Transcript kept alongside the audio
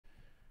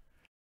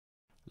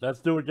Let's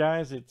do it,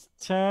 guys. It's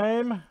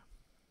time.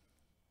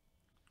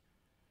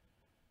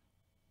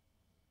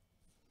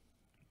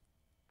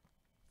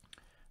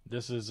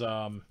 This is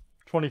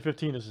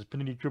 2015. This is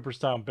Panini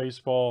Cooperstown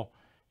Baseball.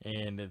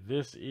 And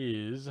this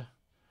is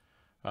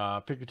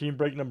pick your team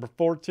break number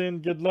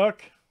 410. Good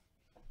luck.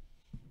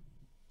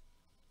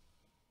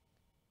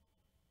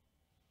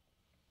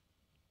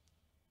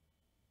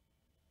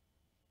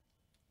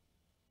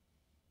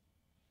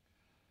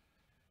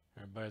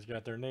 Everybody's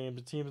got their names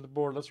and teams on the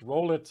board. Let's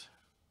roll it.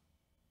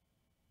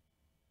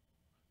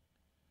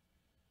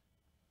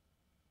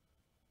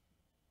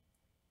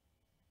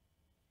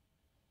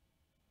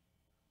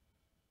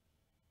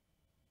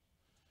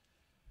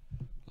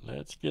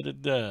 Let's get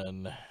it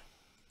done.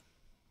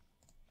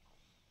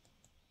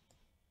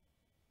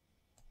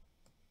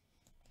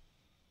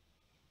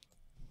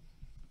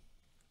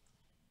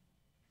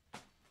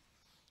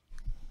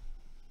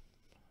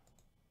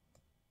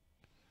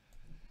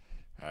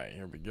 All right,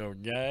 here we go,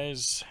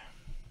 guys.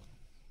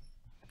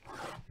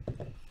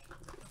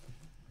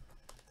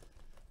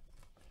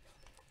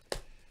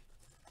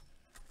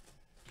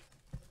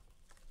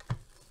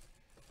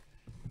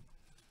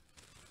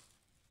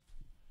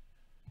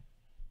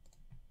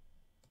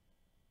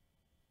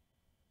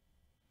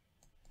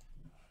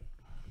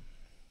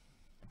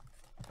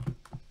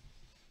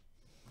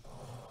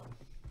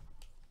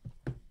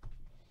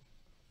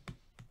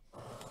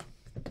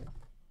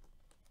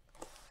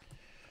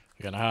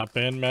 You gonna hop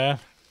in, man?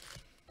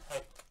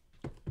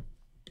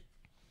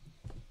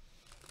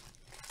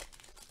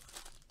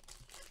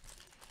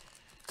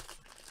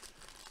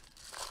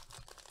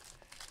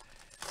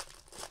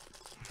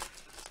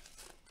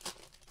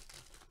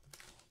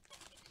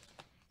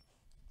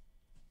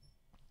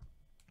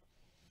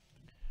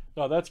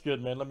 No, that's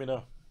good, man. Let me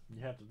know.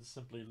 You have to just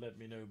simply let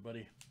me know,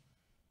 buddy.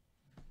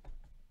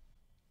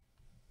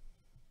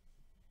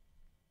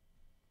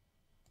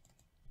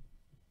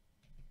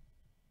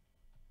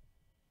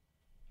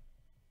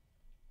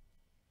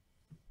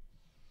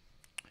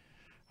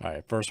 All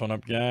right, first one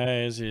up,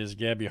 guys, is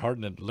Gabby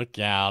Hartnett. Look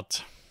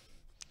out.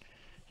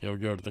 He'll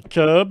go to the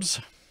Cubs.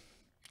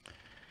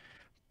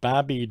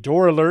 Bobby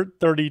Door Alert,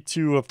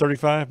 32 of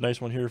 35. Nice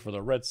one here for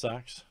the Red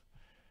Sox.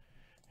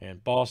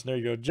 And Boston, there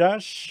you go,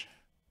 Josh.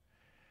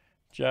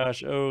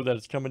 Josh O, that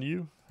is coming to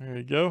you. There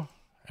you go.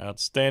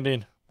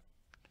 Outstanding.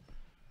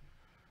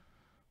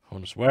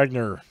 Honus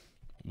Wagner,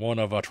 1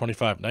 of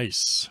 25.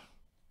 Nice.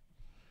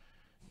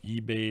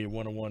 eBay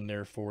 101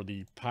 there for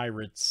the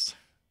Pirates.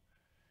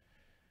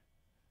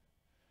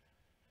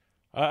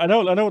 I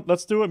know.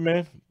 Let's do it,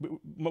 man.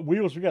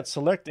 Wheels, we got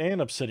select and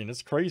obsidian.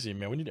 It's crazy,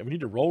 man. We need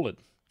to roll it.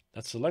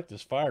 That select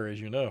is fire, as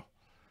you know.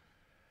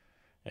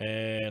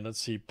 And let's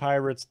see,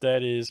 Pirates.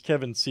 That is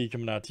Kevin C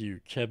coming out to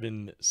you.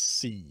 Kevin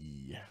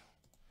C.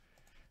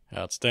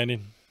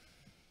 Outstanding.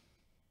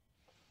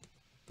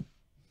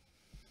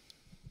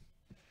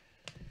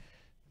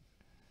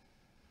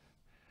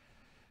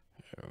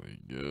 There we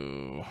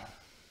go.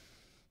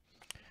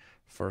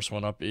 First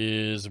one up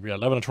is, we got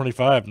 11 of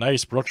 25.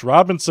 Nice. Brooks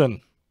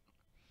Robinson.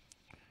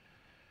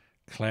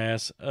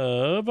 Class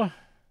of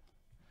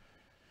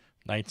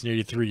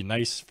 1983.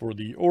 Nice for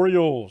the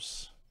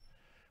Orioles.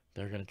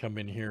 They're going to come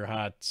in here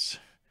hot.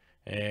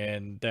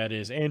 And that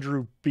is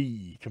Andrew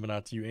B. Coming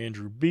out to you,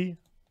 Andrew B.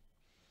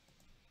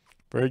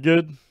 Very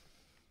good.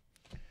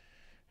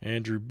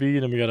 Andrew B.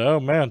 Then we got, oh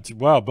man,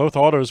 wow, both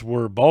autos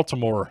were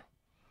Baltimore.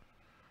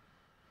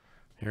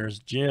 Here's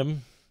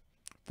Jim.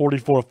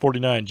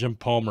 44-49, Jim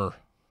Palmer.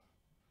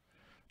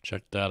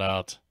 Check that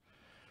out.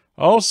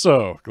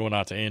 Also, going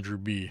out to Andrew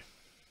B.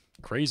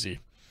 Crazy.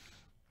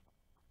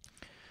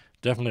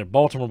 Definitely a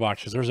Baltimore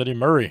box, because there's Eddie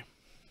Murray.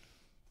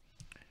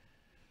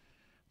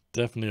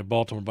 Definitely a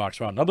Baltimore box.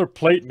 Wow, another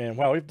plate, man.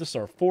 Wow, this is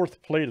our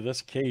 4th plate of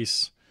this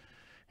case.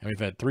 And we've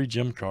had 3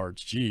 gem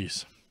cards.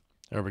 Jeez.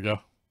 There we go.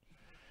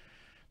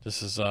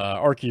 This is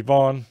Archie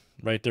Vaughn.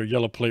 Right there,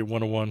 yellow plate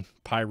 101.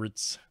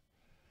 Pirates.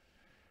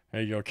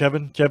 There you go,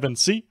 Kevin. Kevin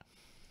C.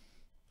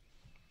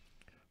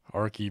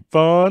 Archie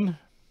Vaughn.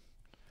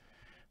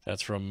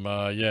 That's from,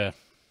 yeah.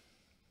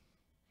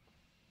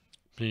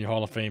 Panini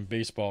Hall of Fame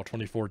Baseball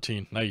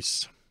 2014.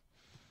 Nice.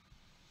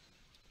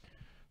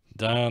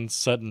 Don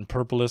Sutton,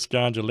 Purpleus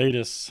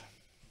Gondolatus.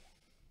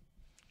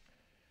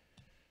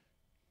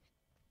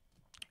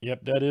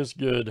 Yep, that is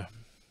good.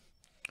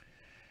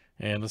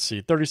 And let's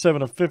see,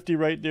 37 of 50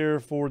 right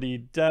there for the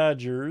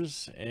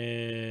Dodgers.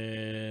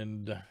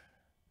 And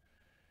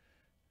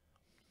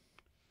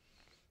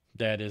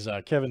that is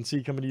Kevin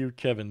C coming to you,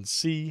 Kevin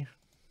C.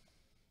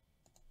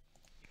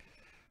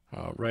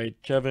 All right,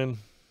 Kevin.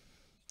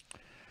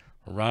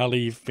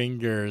 Raleigh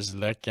Fingers,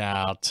 look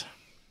out.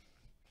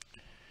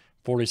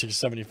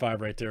 46-75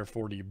 right there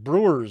for the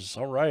Brewers.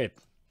 All right.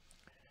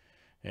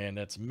 And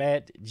that's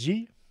Matt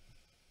G.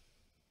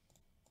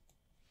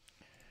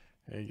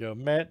 There you go,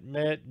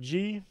 Matt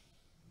G.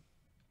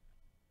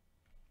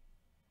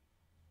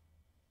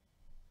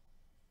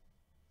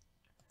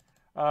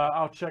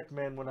 I'll check,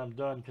 man, when I'm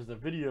done, because the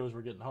videos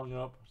were getting hung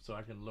up, so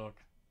I can look.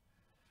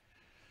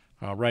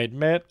 All right,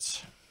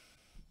 Matt.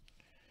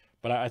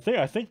 But I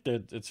think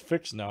that it's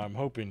fixed now. I'm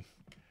hoping.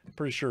 I'm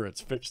pretty sure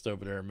it's fixed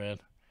over there, man.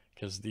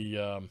 Because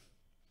the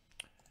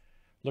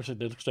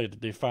looks like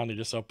they finally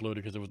just uploaded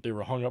because they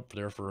were hung up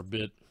there for a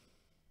bit.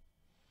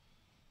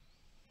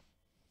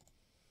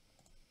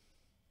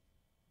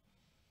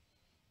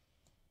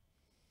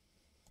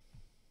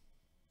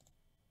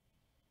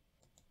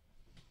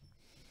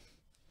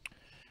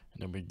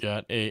 And then we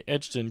got a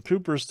etched in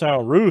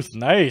Cooperstown Ruth.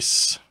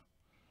 Nice.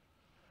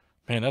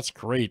 Man, that's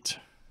great.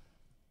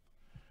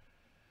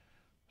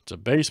 It's a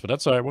base, but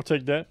that's all right. We'll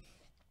take that.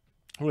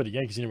 Who are the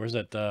Yankees anywhere? Is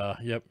that,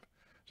 yep.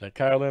 Is that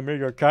Kyle M? There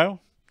you go, Kyle.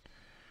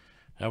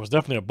 That was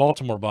definitely a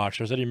Baltimore box.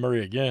 There's Eddie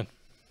Murray again.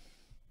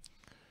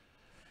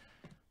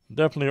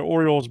 Definitely an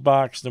Orioles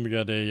box. Then we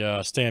got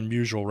a Stan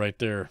Musial right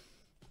there.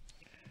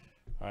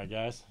 All right,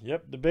 guys.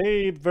 Yep, the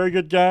Babe. Very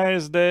good,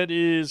 guys. That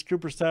is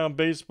Cooperstown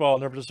Baseball.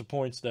 Never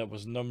disappoints. That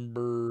was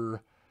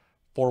number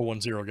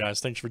 410, guys.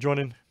 Thanks for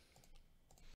joining.